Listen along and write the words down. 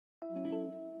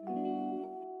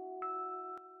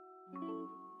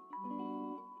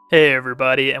Hey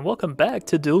everybody, and welcome back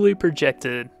to Duly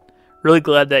Projected. Really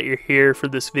glad that you're here for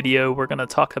this video. We're going to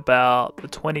talk about the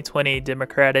 2020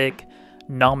 Democratic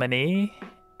nominee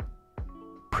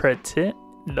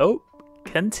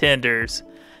contenders.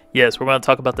 Yes, we're going to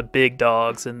talk about the big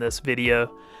dogs in this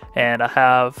video, and I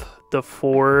have the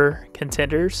 4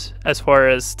 contenders as far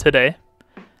as today.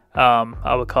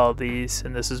 I would call these,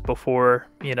 and this is before,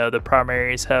 the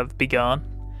primaries have begun,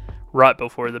 right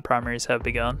before the primaries have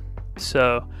begun.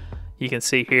 So you can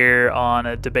see here on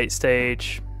a debate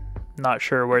stage, not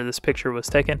sure where this picture was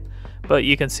taken, but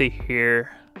you can see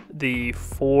here the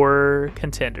 4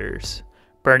 contenders: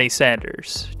 Bernie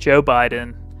Sanders, Joe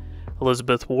Biden,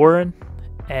 Elizabeth Warren,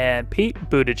 and Pete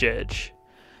Buttigieg.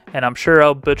 And I'm sure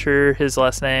I'll butcher his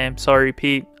last name. Sorry,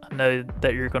 Pete. I know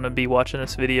that you're going to be watching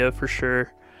this video for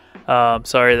sure.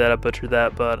 Sorry that I butchered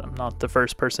that, but I'm not the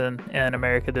first person in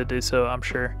America to do so, I'm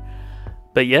sure.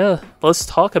 But yeah, let's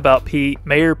talk about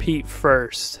Mayor Pete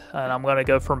first. And I'm going to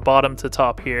go from bottom to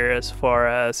top here as far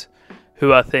as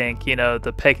who I think,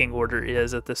 the pecking order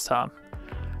is at this time.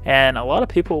 And a lot of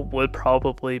people would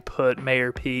probably put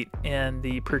Mayor Pete in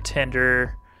the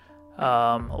pretender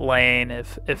lane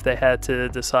if they had to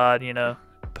decide,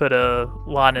 put a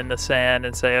line in the sand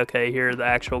and say, okay, here are the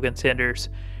actual contenders,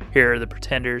 here are the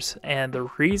pretenders. And the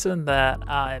reason that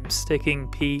I'm sticking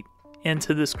Pete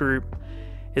into this group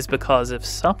is because if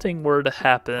something were to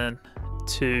happen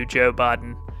to Joe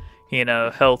Biden,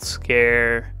 health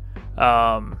scare,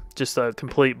 just a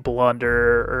complete blunder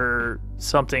or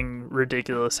something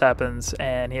ridiculous happens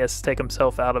and he has to take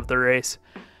himself out of the race,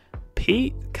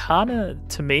 Pete kind of,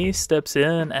 to me, steps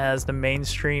in as the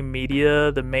mainstream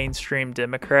media, the mainstream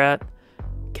Democrat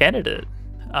candidate.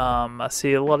 I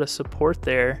see a lot of support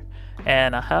there,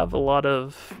 and I have a lot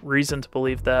of reason to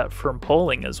believe that from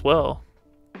polling as well.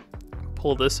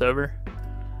 Pull this over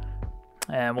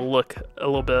and we'll look a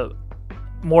little bit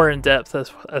more in depth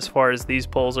as far as these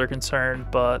polls are concerned,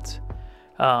 but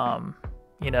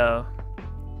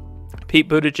Pete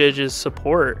Buttigieg's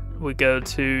support would go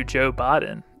to Joe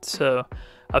Biden, so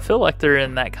I feel like they're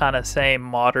in that kind of same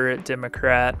moderate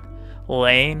Democrat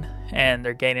lane and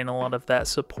they're gaining a lot of that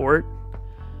support.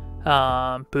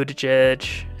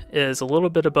 Buttigieg is a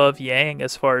little bit above Yang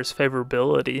as far as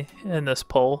favorability in this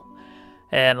poll,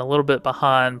 and a little bit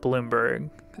behind Bloomberg.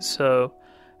 So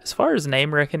as far as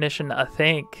name recognition, I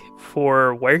think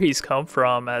for where he's come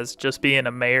from as just being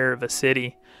a mayor of a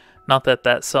city, not that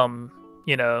that's some,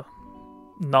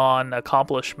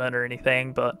 non-accomplishment or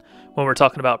anything, but when we're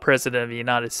talking about President of the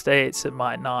United States, it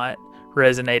might not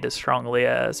resonate as strongly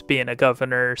as being a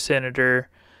governor, senator,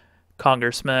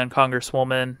 congressman,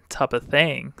 congresswoman type of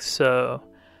thing. So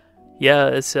yeah,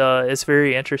 it's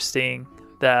very interesting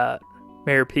that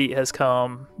Mayor Pete has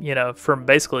come, from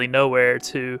basically nowhere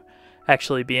to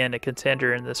actually being a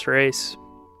contender in this race.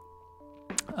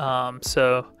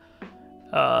 So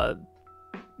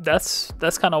that's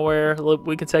kind of where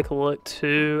we can take a look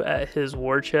too at his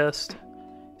war chest,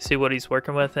 see what he's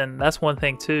working with, and that's one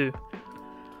thing too.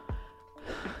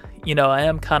 I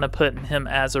am kind of putting him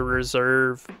as a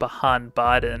reserve behind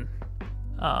Biden,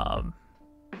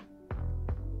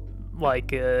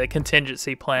 like a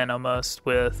contingency plan almost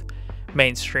with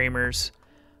mainstreamers,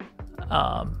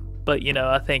 but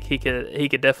I think he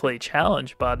could definitely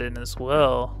challenge Biden as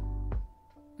well.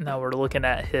 Now we're looking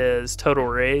at his total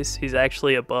raise. He's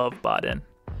actually above Biden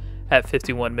at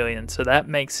 51 million, so that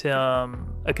makes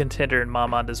him a contender in my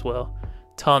mind as well.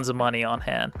 Tons of money on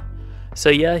hand. So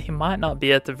yeah, he might not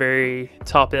be at the very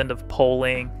top end of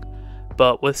polling,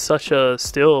 but with such a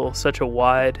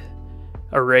wide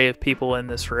array of people in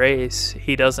this race,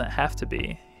 he doesn't have to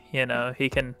be.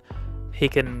 He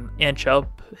can inch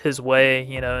up his way,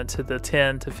 into the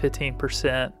 10 to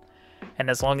 15%. And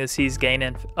as long as he's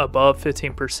gaining above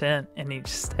 15% in each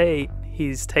state,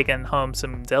 he's taking home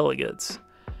some delegates.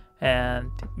 And,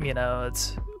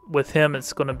 it's with him,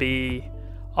 it's going to be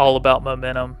all about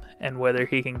momentum and whether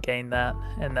he can gain that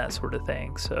and that sort of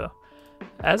thing. So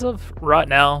as of right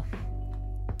now,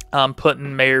 I'm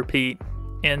putting Mayor Pete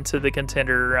into the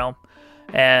contender realm.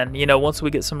 And, once we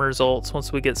get some results,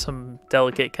 once we get some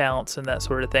delegate counts and that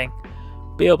sort of thing,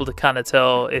 be able to kind of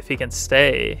tell if he can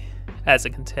stay as a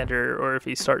contender or if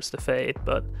he starts to fade.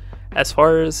 But as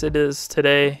far as it is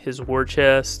today, his war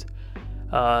chest,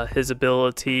 his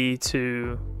ability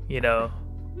to,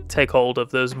 take hold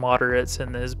of those moderates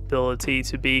and his ability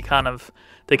to be kind of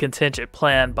the contingent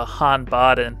plan behind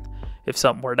Biden if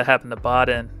something were to happen to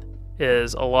Biden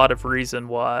is a lot of reason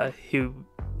why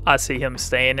I see him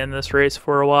staying in this race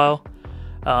for a while.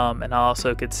 And I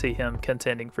also could see him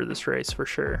contending for this race for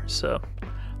sure. So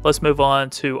let's move on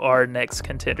to our next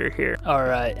contender here. All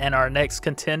right, and our next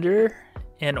contender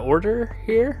in order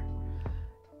here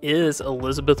is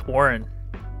Elizabeth Warren.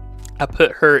 I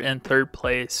put her in third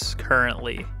place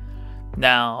currently.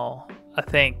 Now, I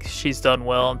think she's done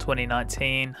well in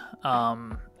 2019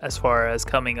 as far as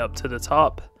coming up to the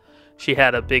top. She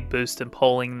had a big boost in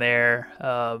polling there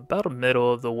about a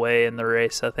middle of the way in the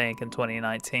race, I think, in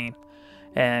 2019.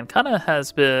 And kind of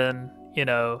has been, you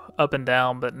know, up and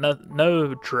down, but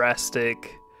no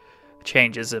drastic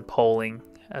changes in polling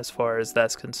as far as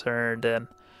that's concerned. And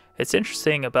it's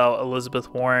interesting about Elizabeth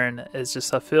Warren is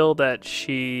just I feel that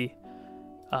she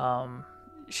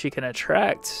can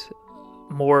attract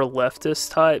more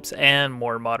leftist types and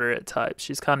more moderate types.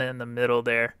 She's kind of in the middle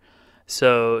there.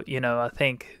 So, you know, I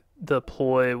think the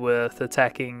ploy with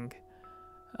attacking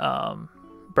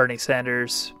Bernie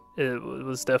Sanders, it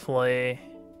was definitely,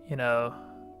 you know,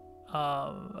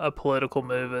 a political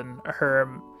move in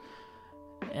her,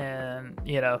 and,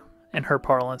 you know, in her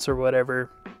parlance or whatever,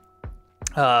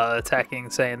 attacking,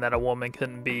 saying that a woman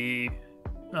couldn't be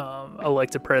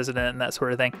elected president and that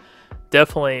sort of thing.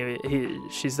 Definitely,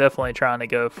 she's definitely trying to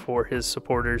go for his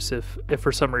supporters if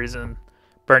for some reason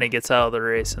Bernie gets out of the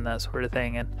race and that sort of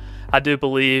thing. And I do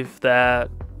believe that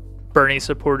Bernie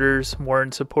supporters,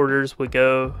 Warren supporters would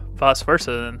go vice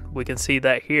versa, and we can see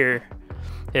that here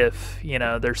if, you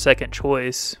know, their second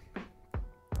choice,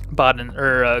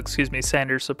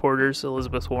 Sanders supporters,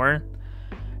 Elizabeth Warren,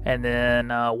 and then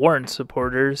Warren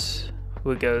supporters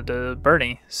would go to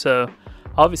Bernie. So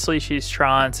obviously she's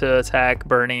trying to attack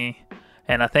Bernie,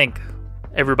 and I think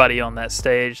everybody on that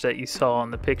stage that you saw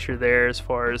in the picture there, as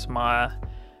far as my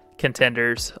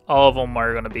contenders, all of them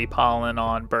are going to be piling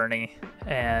on Bernie,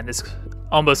 and it's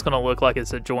almost going to look like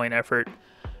it's a joint effort.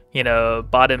 You know,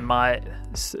 Biden might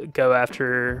go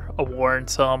after a Warren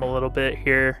some a little bit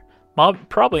here.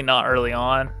 Probably not early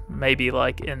on, maybe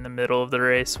like in the middle of the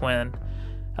race when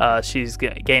she's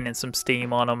gaining some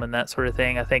steam on him and that sort of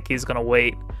thing. I think he's going to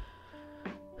wait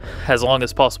as long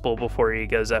as possible before he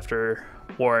goes after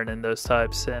Warren and those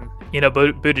types. And, you know,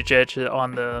 Buttigieg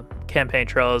on the campaign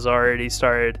trail has already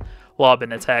started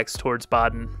lobbing attacks towards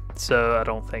Biden, so I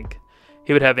don't think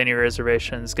he would have any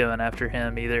reservations going after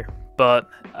him either. But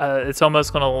it's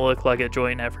almost going to look like a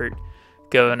joint effort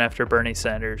going after Bernie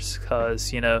Sanders,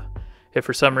 because, you know, if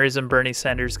for some reason Bernie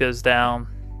Sanders goes down,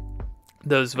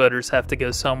 those voters have to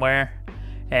go somewhere,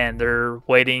 and they're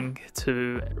waiting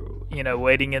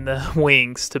in the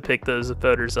wings to pick those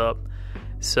voters up.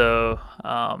 So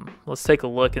let's take a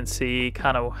look and see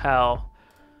kind of how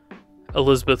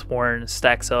Elizabeth Warren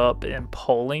stacks up in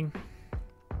polling.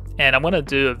 And I'm going to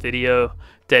do a video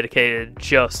dedicated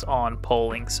just on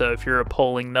polling. So if you're a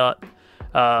polling nut,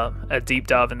 a deep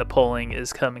dive into polling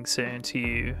is coming soon to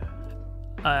you.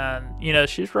 And, you know,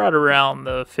 she's right around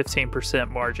the 15%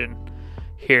 margin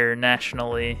here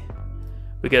nationally.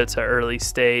 We go to early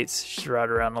states, she's right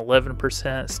around 11%.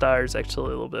 Steyer's actually a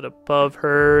little bit above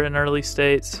her in early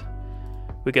states.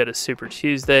 We go to Super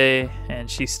Tuesday, and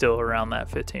she's still around that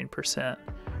 15%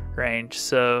 range.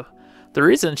 So the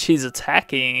reason she's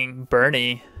attacking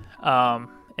Bernie,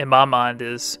 in my mind,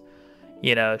 is,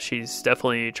 you know, she's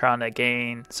definitely trying to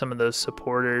gain some of those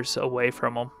supporters away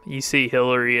from him. You see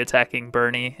Hillary attacking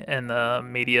Bernie in the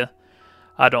media.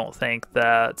 I don't think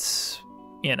that's,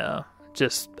 you know,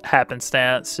 just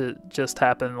happenstance. It just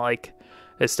happened. Like,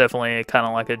 it's definitely kind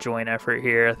of like a joint effort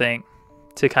here, I think,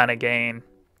 to kind of gain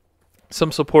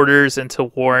some supporters into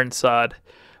Warren's side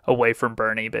away from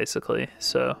Bernie, basically.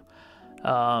 So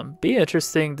be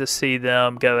interesting to see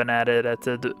them going at it at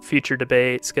the future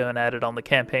debates, going at it on the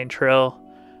campaign trail,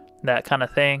 that kind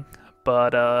of thing.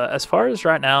 But as far as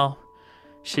right now,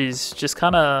 she's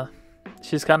kind of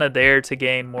there to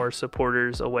gain more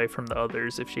supporters away from the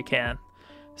others if she can.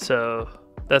 So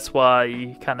that's why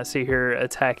you kind of see her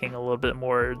attacking a little bit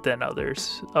more than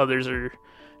others. Others are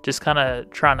just kind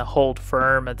of trying to hold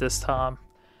firm at this time,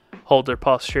 hold their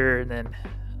posture, and then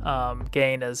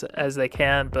gain as they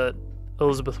can. But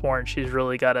Elizabeth Warren, she's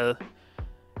really got to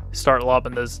start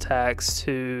lobbing those attacks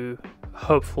to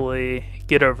hopefully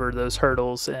get over those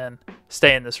hurdles and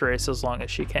stay in this race as long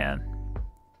as she can.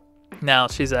 Now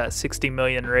she's at 60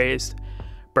 million raised.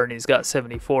 Bernie's got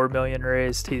 74 million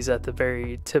raised. He's at the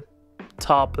very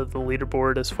top of the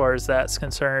leaderboard as far as that's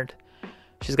concerned.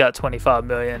 She's got 25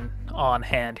 million on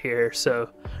hand here, so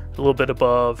a little bit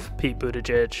above Pete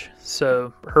Buttigieg.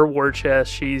 So her war chest,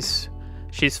 she's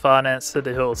financed to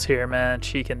the hills here, man.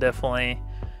 She can definitely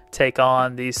take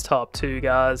on these top two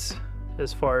guys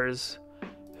as far as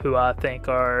who I think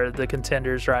are the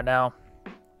contenders right now.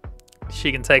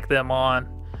 She can take them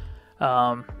on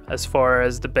as far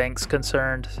as the bank's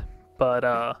concerned.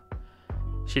 but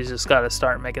she's just got to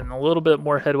start making a little bit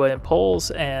more headway in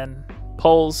polls. And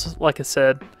polls, like I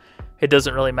said, it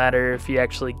doesn't really matter if you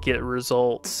actually get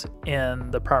results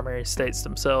in the primary states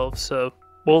themselves. So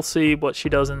we'll see what she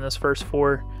does in this first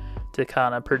 4 to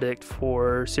kind of predict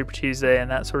for Super Tuesday and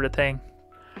that sort of thing.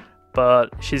 But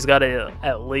she's got to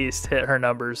at least hit her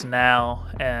numbers now,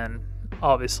 and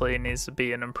obviously it needs to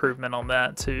be an improvement on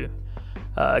that to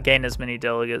gain as many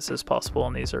delegates as possible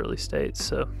in these early states.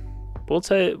 So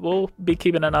we'll be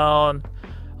keeping an eye on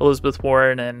Elizabeth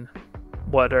Warren and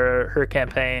what her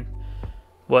campaign,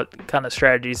 what kind of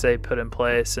strategies they put in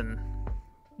place, and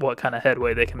what kind of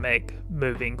headway they can make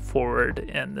moving forward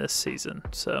in this season.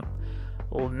 So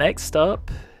next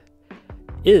up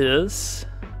is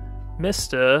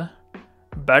Mr.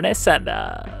 Bernie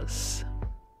Sanders.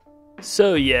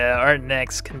 So yeah, our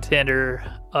next contender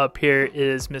up here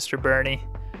is Mr. Bernie.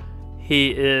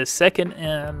 He is second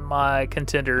in my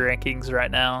contender rankings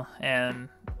right now, and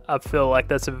I feel like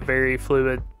that's a very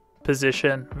fluid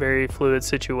position, very fluid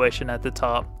situation at the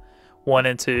top. 1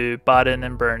 and 2, Biden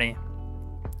and Bernie.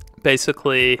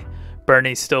 Basically,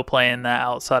 Bernie's still playing that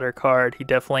outsider card. He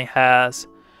definitely has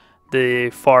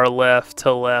the far left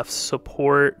to left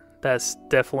support. That's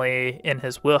definitely in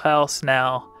his wheelhouse.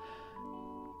 Now,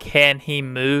 can he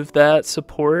move that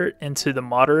support into the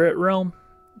moderate realm?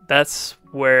 That's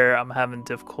where I'm having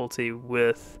difficulty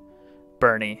with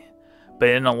Bernie. But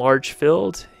in a large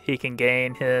field, he can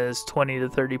gain his 20 to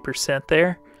 30%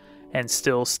 there and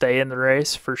still stay in the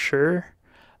race for sure.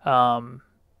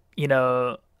 You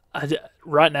know,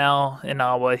 right now in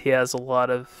Iowa, he has a lot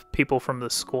of people from the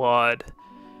squad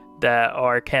that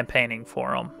are campaigning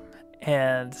for him.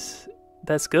 And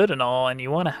that's good and all, and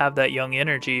you want to have that young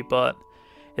energy, but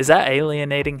is that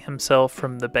alienating himself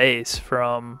from the base,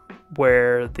 from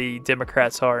where the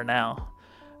Democrats are now?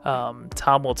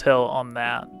 Time will tell on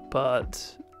that,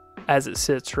 but as it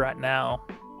sits right now,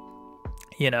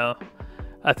 you know,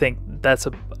 I think that's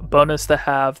a bonus to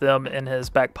have them in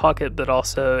his back pocket, but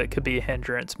also it could be a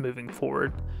hindrance moving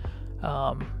forward.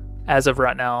 As of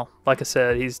right now, like I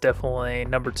said, he's definitely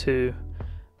number 2.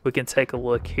 We can take a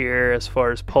look here as far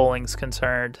as polling's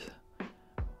concerned.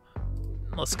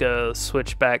 Let's go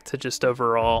switch back to just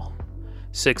overall.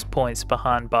 6 points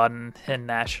behind Biden in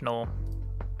national.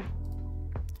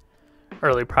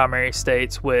 Early primary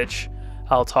states, which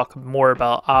I'll talk more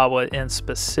about Iowa in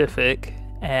specific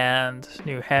and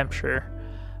New Hampshire.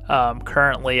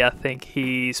 Currently, I think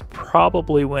he's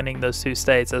probably winning those 2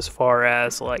 states as far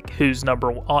as like who's on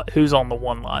the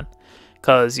 1 line,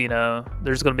 because you know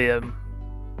there's going to be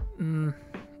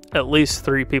at least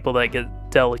 3 people that get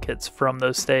delegates from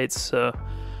those states. So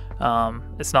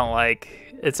it's not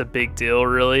like it's a big deal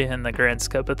really in the grand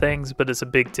scope of things, but it's a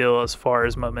big deal as far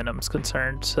as momentum is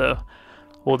concerned. So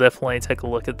we'll definitely take a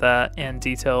look at that in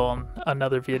detail on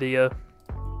another video.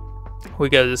 We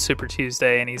go to Super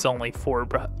Tuesday, and he's only 4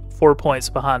 points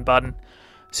behind Biden.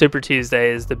 Super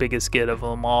Tuesday is the biggest get of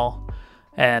them all,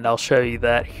 and I'll show you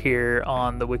that here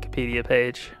on the Wikipedia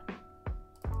page.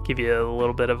 Give you a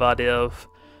little bit of idea of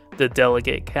the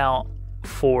delegate count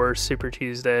for Super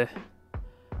Tuesday.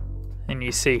 And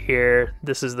you see here,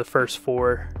 this is the first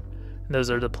 4. Those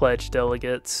are the pledged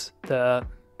delegates that,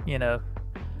 you know,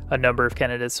 a number of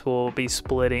candidates will be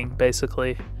splitting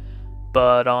basically.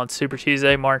 But on Super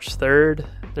Tuesday, March 3rd,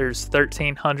 there's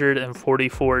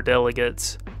 1,344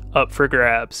 delegates up for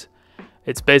grabs.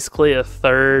 It's basically a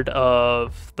third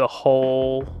of the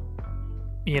whole,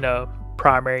 you know,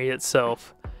 primary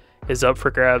itself is up for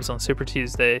grabs on Super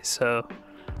Tuesday. So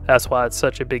that's why it's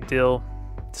such a big deal.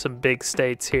 Some big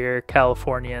states here,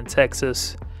 California and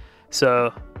Texas.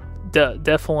 So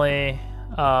definitely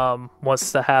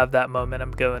wants to have that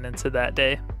momentum going into that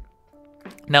day.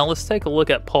 Now let's take a look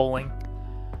at polling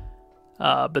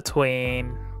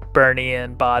between Bernie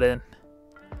and Biden.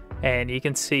 And you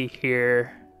can see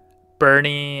here,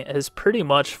 Bernie is pretty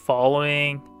much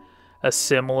following a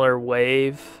similar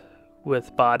wave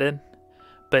with Biden.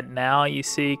 But now you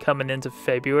see coming into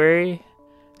February,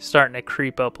 starting to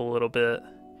creep up a little bit.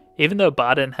 Even though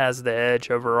Biden has the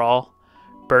edge overall,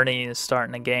 Bernie is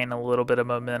starting to gain a little bit of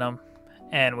momentum.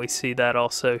 And we see that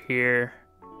also here.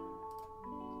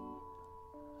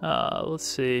 Let's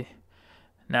see.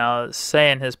 Now, it's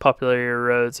saying his popularity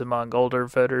erodes among older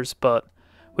voters, but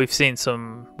we've seen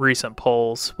some recent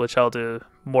polls, which I'll do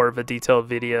more of a detailed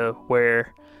video,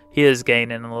 where he is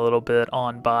gaining a little bit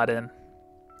on Biden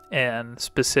in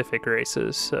specific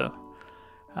races. So,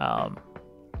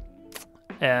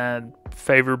 and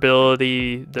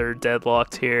favorability, they're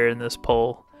deadlocked here in this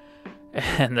poll,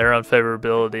 and their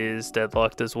unfavorability is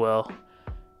deadlocked as well.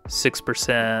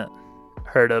 6%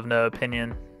 heard of, no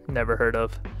opinion, never heard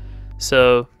of.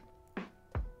 So,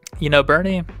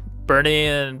 Bernie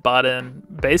and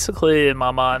Biden, basically in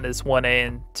my mind, is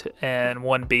 1A and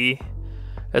 1B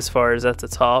as far as at the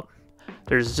top.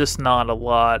 There's just not a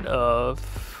lot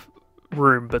of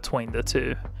room between the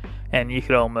two, and you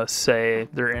could almost say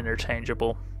they're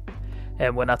interchangeable.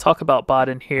 And when I talk about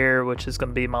Biden here, which is going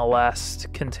to be my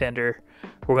last contender,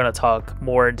 we're going to talk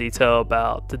more in detail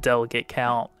about the delegate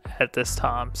count at this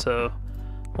time. So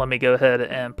let me go ahead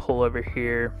and pull over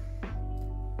here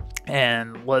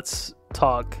and let's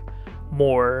talk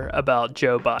more about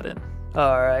Joe Biden.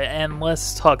 All right, and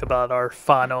let's talk about our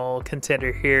final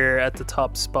contender here at the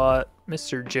top spot,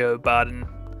 Mr. Joe Biden.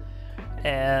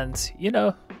 And,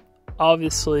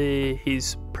 obviously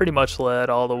he's pretty much led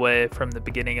all the way from the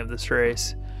beginning of this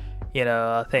race.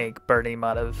 I think Bernie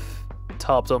might have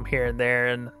topped him here and there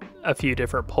in a few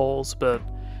different polls, but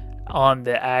on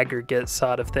the aggregate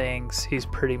side of things, he's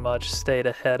pretty much stayed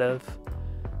ahead of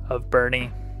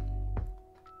Bernie.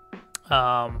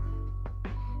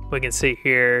 We can see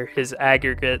here his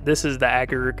aggregate. This is the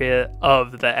aggregate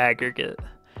of the aggregate.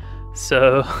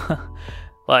 So,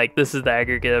 this is the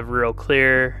aggregate of Real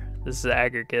Clear. This is the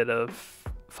aggregate of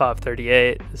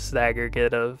 538. This is the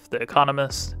aggregate of The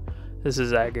Economist. This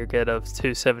is the aggregate of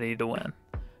 270 to win.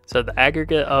 So the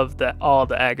aggregate of all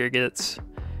the aggregates,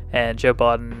 and Joe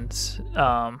Biden's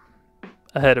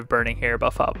ahead of Bernie here by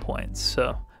 5 points.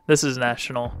 So this is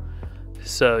national.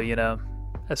 So,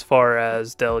 as far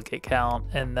as delegate count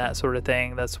and that sort of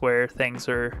thing, that's where things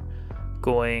are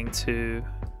going to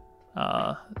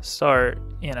start,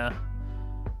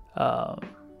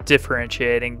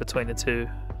 differentiating between the two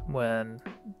when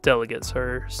delegates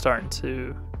are starting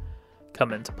to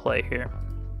come into play here.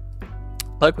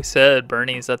 Like we said,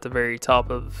 Bernie's at the very top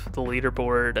of the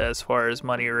leaderboard as far as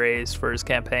money raised for his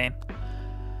campaign.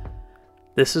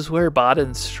 This is where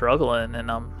Biden's struggling,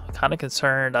 and I'm kind of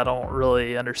concerned. I don't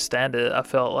really understand it. I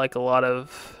felt like a lot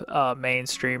of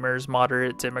mainstreamers,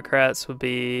 moderate Democrats would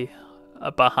be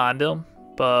behind him,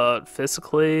 but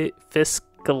fiscally,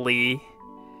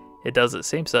 it doesn't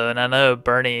seem so. And I know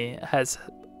Bernie has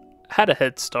had a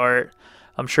head start.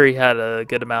 I'm sure he had a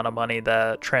good amount of money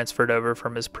that transferred over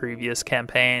from his previous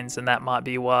campaigns, and that might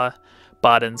be why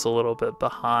Biden's a little bit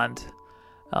behind.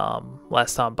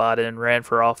 Last time Biden ran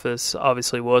for office,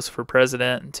 obviously was for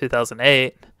president in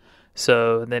 2008.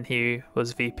 So then he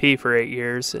was VP for 8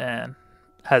 years and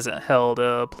hasn't held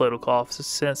a political office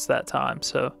since that time.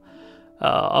 So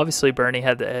obviously Bernie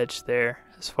had the edge there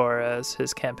as far as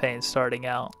his campaign starting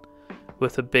out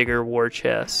with a bigger war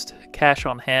chest. Cash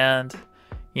on hand,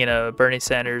 Bernie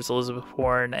Sanders, Elizabeth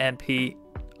Warren, and Pete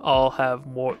all have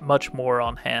much more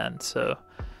on hand. So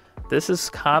this is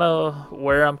kind of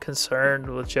where I'm concerned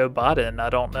with Joe Biden. I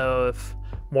don't know if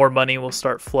more money will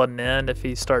start flooding in if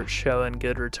he starts showing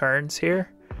good returns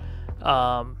here.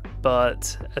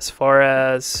 But as far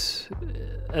as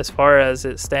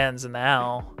it stands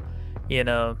now,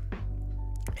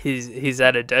 he's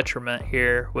at a detriment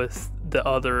here with the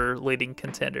other leading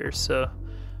contenders. So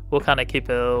we'll kind of keep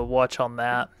a watch on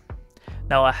that.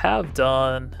 Now I have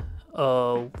done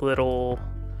a little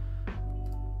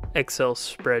Excel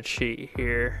spreadsheet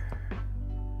here,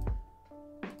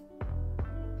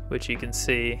 which you can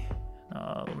see.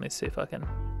 Let me see if I can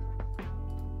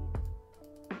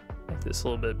make this a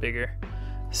little bit bigger.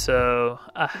 So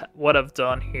what I've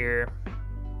done here,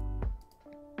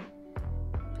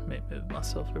 let me move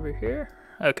myself over here.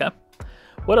 Okay.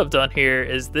 What I've done here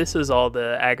is this is all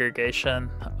the aggregation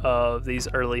of these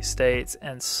early states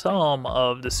and some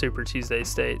of the Super Tuesday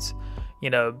states.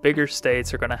 Bigger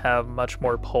states are going to have much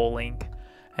more polling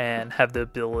and have the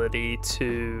ability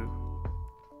to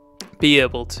be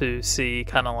able to see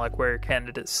kind of like where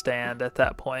candidates stand at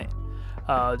that point.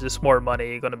 Just more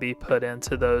money going to be put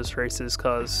into those races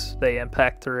because they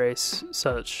impact the race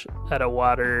such at a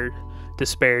wider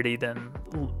disparity than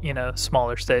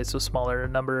smaller states with smaller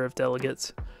number of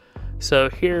delegates. So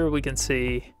here we can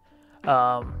see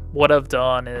what I've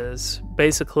done is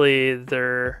basically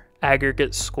their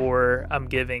aggregate score. I'm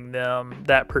giving them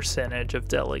that percentage of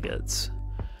delegates,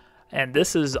 and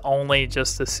this is only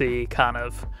just to see kind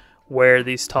of where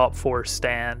these top four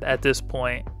stand at this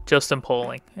point just in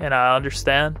polling. And I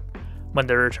understand when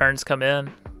the returns come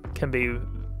in can be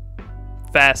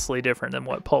vastly different than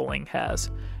what polling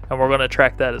has. And we're going to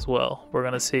track that as well. We're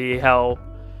going to see how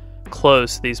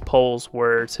close these polls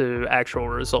were to actual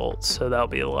results. So that'll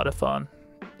be a lot of fun.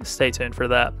 Stay tuned for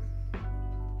that.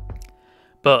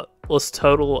 But let's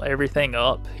total everything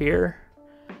up here.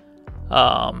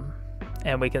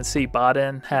 And we can see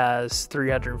Biden has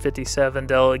 357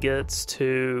 delegates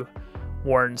to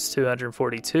Warren's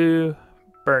 242.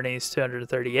 Bernie's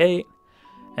 238,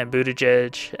 and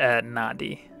Buttigieg at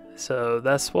 90. So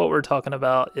that's what we're talking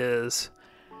about is,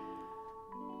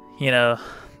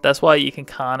 that's why you can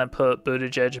kind of put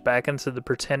Buttigieg back into the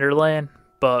pretender lane.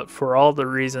 But for all the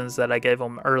reasons that I gave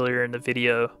him earlier in the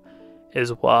video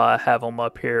is why I have him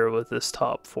up here with this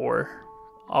top 4.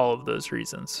 All of those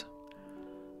reasons.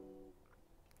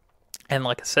 And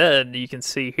like I said, you can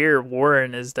see here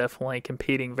Warren is definitely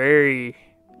competing very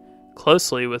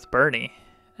closely with Bernie.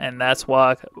 And that's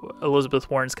why Elizabeth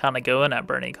Warren's kind of going at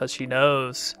Bernie, because she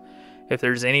knows if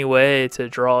there's any way to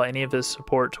draw any of his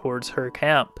support towards her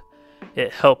camp,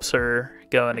 it helps her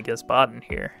going against Biden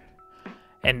here.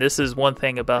 And this is one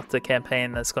thing about the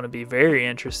campaign that's going to be very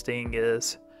interesting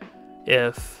is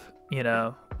if,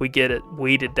 we get it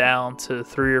weeded down to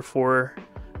 3 or 4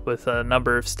 with a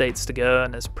number of states to go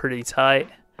and it's pretty tight.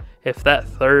 If that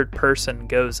third person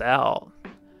goes out,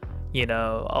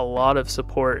 a lot of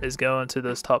support is going to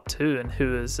those top 2, and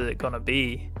who is it going to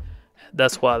be?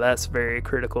 That's why that's very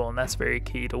critical, and that's very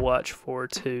key to watch for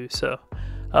too. So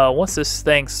once this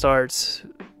thing starts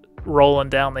rolling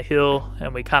down the hill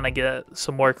and we kind of get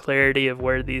some more clarity of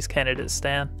where these candidates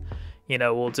stand,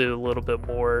 we'll do a little bit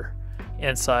more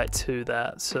insight to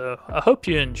that. So I hope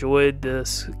you enjoyed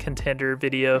this contender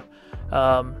video.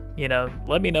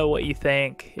 Let me know what you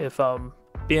think, if I'm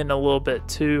being a little bit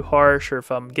too harsh or if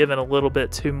I'm giving a little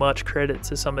bit too much credit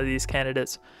to some of these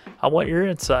candidates. I want your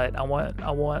insight. I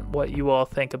want what you all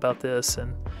think about this,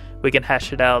 and we can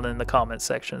hash it out in the comment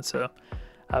section. So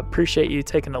I appreciate you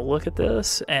taking a look at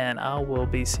this, and I will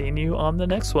be seeing you on the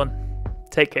next one.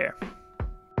 Take care.